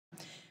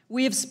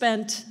We have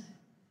spent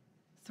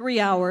 3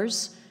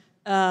 hours,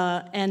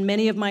 and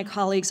many of my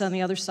colleagues on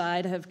the other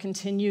side have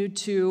continued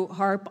to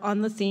harp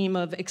on the theme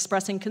of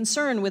expressing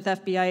concern with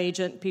FBI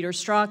agent Peter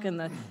Strzok and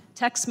the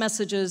text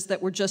messages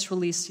that were just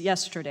released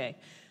yesterday.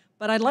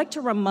 But I'd like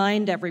to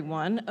remind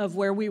everyone of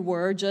where we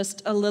were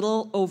just a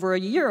little over a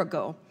year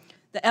ago.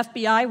 The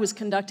FBI was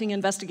conducting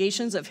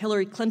investigations of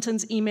Hillary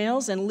Clinton's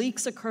emails, and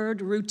leaks occurred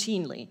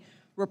routinely.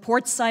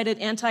 Reports cited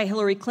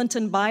anti-Hillary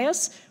Clinton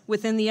bias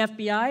within the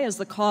FBI as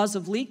the cause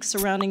of leaks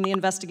surrounding the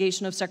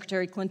investigation of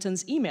Secretary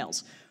Clinton's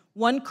emails.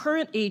 One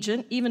current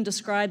agent even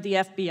described the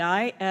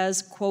FBI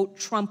as, quote,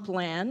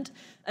 Trumpland.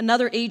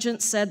 Another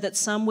agent said that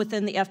some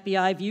within the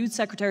FBI viewed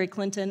Secretary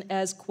Clinton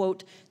as,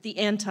 quote, the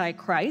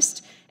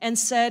Antichrist, and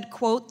said,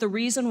 quote, the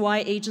reason why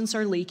agents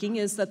are leaking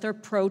is that they're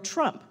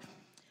pro-Trump.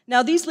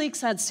 Now, these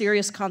leaks had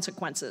serious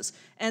consequences,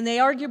 and they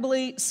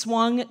arguably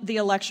swung the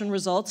election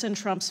results in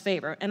Trump's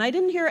favor. And I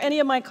didn't hear any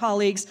of my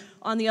colleagues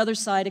on the other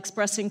side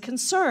expressing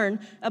concern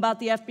about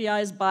the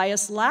FBI's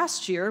bias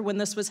last year when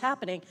this was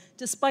happening,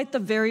 despite the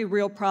very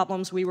real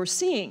problems we were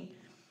seeing.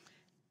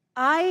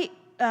 I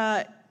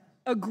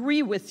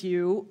agree with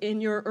you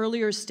in your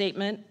earlier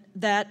statement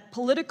that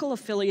political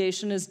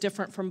affiliation is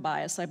different from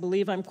bias. I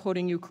believe I'm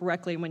quoting you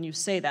correctly when you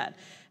say that.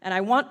 And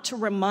I want to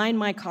remind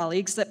my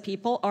colleagues that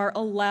people are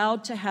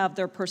allowed to have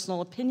their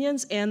personal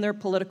opinions and their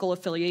political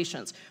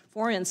affiliations.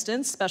 For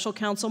instance, Special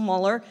Counsel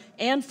Mueller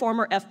and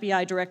former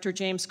FBI Director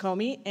James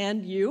Comey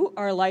and you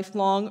are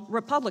lifelong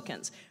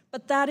Republicans.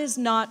 But that is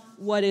not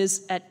what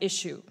is at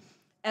issue.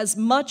 As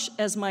much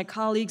as my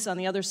colleagues on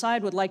the other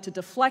side would like to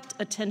deflect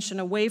attention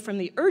away from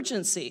the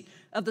urgency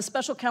of the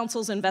special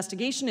counsel's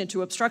investigation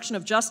into obstruction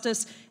of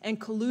justice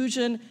and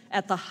collusion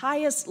at the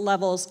highest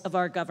levels of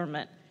our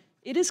government,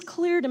 it is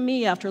clear to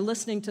me after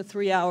listening to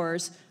 3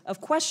 hours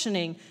of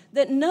questioning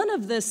that none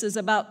of this is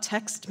about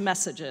text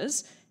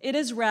messages. It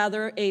is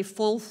rather a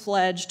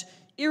full-fledged,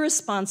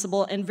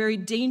 irresponsible, and very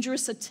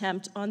dangerous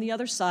attempt on the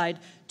other side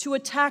to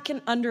attack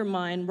and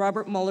undermine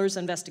Robert Mueller's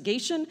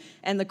investigation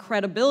and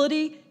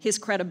his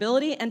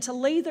credibility, and to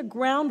lay the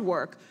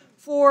groundwork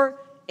for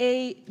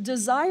a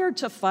desire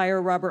to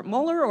fire Robert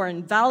Mueller or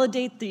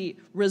invalidate the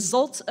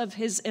results of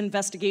his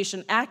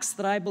investigation, acts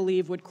that I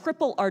believe would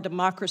cripple our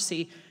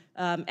democracy,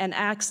 and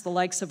acts the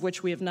likes of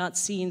which we have not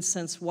seen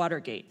since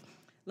Watergate.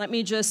 Let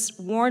me just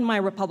warn my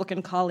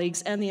Republican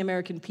colleagues and the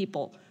American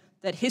people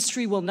that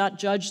history will not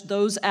judge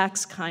those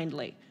acts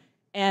kindly.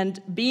 And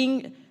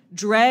being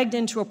dragged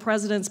into a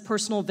president's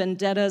personal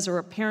vendettas or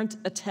apparent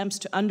attempts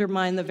to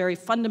undermine the very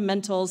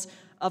fundamentals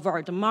of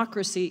our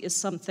democracy is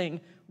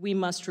something we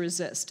must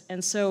resist.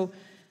 And so,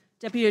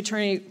 Deputy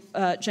Attorney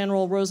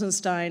General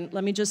Rosenstein,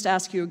 let me just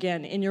ask you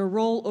again, in your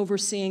role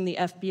overseeing the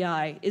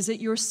FBI, is it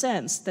your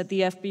sense that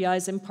the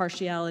FBI's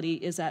impartiality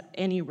is at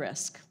any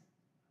risk?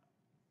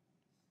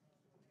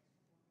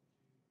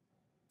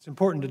 It's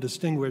important to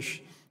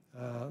distinguish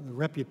the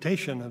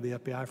reputation of the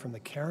FBI from the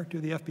character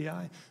of the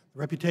FBI. The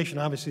reputation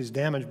obviously is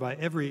damaged by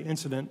every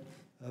incident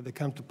that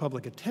comes to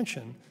public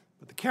attention,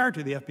 but the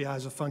character of the FBI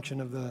is a function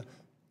of the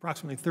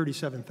approximately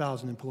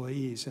 37,000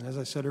 employees. And as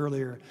I said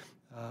earlier,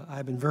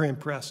 I've been very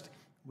impressed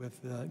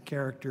with the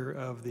character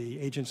of the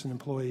agents and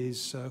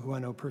employees who I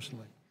know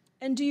personally.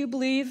 And do you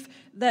believe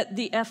that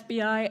the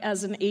FBI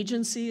as an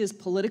agency is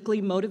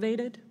politically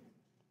motivated?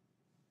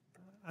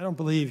 I don't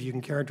believe you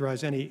can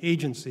characterize any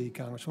agency,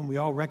 Congressman. We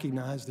all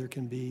recognize there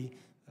can be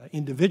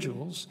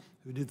individuals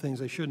who do things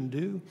they shouldn't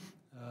do,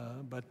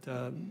 but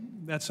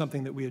that's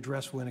something that we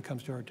address when it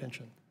comes to our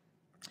attention.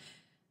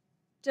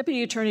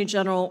 Deputy Attorney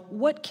General,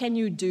 what can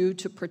you do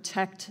to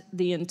protect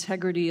the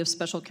integrity of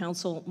Special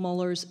Counsel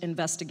Mueller's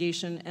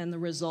investigation and the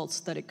results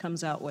that it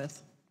comes out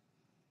with?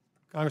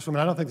 Congresswoman,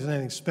 I don't think there's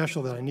anything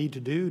special that I need to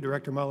do.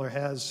 Director Mueller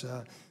has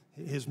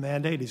his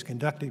mandate. He's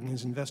conducting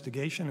his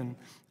investigation, and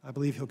I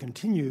believe he'll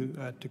continue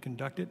to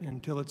conduct it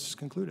until it's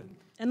concluded.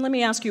 And let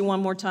me ask you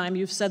one more time.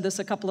 You've said this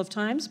a couple of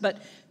times,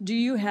 but do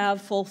you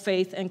have full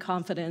faith and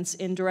confidence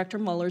in Director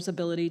Mueller's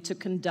ability to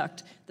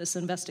conduct this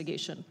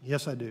investigation?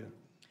 Yes, I do.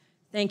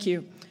 Thank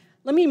you.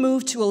 Let me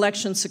move to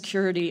election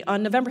security.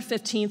 On November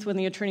 15th, when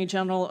the Attorney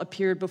General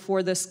appeared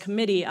before this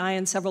committee, I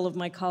and several of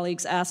my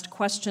colleagues asked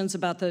questions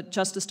about the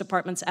Justice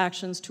Department's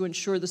actions to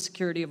ensure the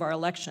security of our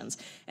elections.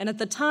 And at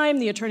the time,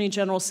 the Attorney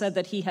General said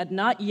that he had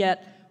not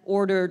yet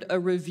ordered a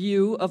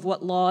review of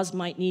what laws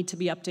might need to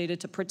be updated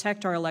to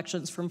protect our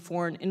elections from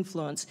foreign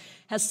influence.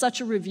 Has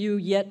such a review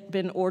yet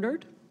been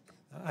ordered?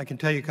 I can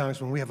tell you,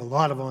 Congressman, we have a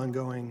lot of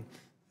ongoing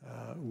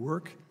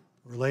work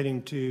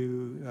relating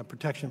to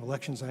protection of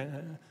elections. We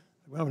don't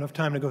have enough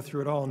time to go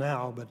through it all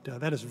now, but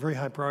that is a very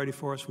high priority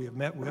for us. We have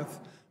met with,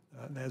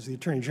 as the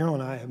Attorney General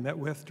and I have met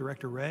with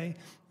Director Wray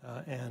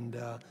and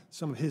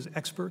some of his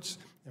experts,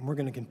 and we're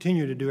going to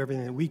continue to do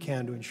everything that we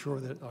can to ensure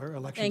that our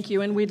elections... Thank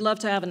you, and we'd love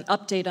to have an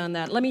update on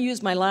that. Let me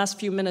use my last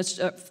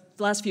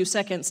few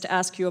seconds to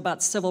ask you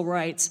about civil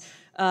rights.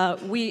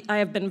 I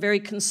have been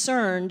very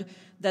concerned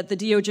that the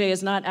DOJ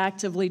is not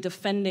actively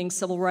defending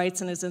civil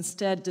rights and is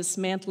instead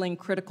dismantling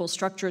critical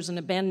structures and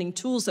abandoning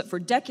tools that for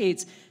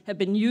decades have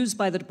been used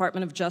by the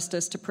Department of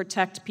Justice to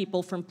protect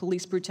people from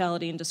police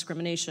brutality and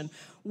discrimination.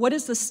 What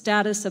is the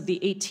status of the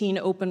 18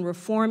 open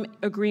reform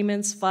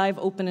agreements, 5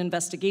 open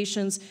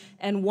investigations,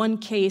 and 1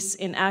 case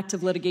in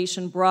active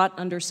litigation brought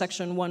under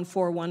Section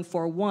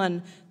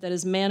 14141 that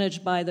is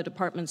managed by the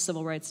Department's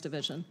Civil Rights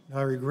Division?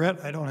 I regret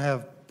I don't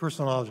have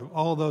personal knowledge of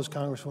all of those,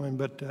 Congresswoman,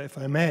 but if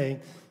I may,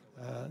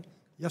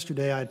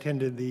 yesterday I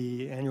attended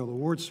the annual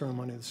awards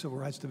ceremony of the Civil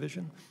Rights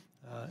Division,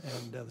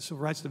 and the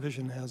Civil Rights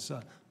Division has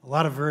a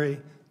lot of very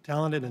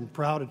talented and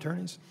proud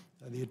attorneys.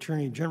 The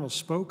Attorney General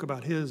spoke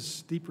about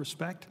his deep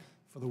respect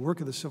for the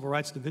work of the Civil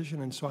Rights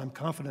Division, and so I'm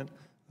confident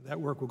that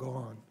work will go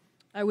on.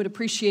 I would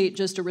appreciate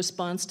just a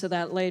response to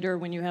that later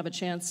when you have a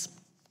chance.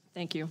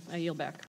 Thank you. I yield back.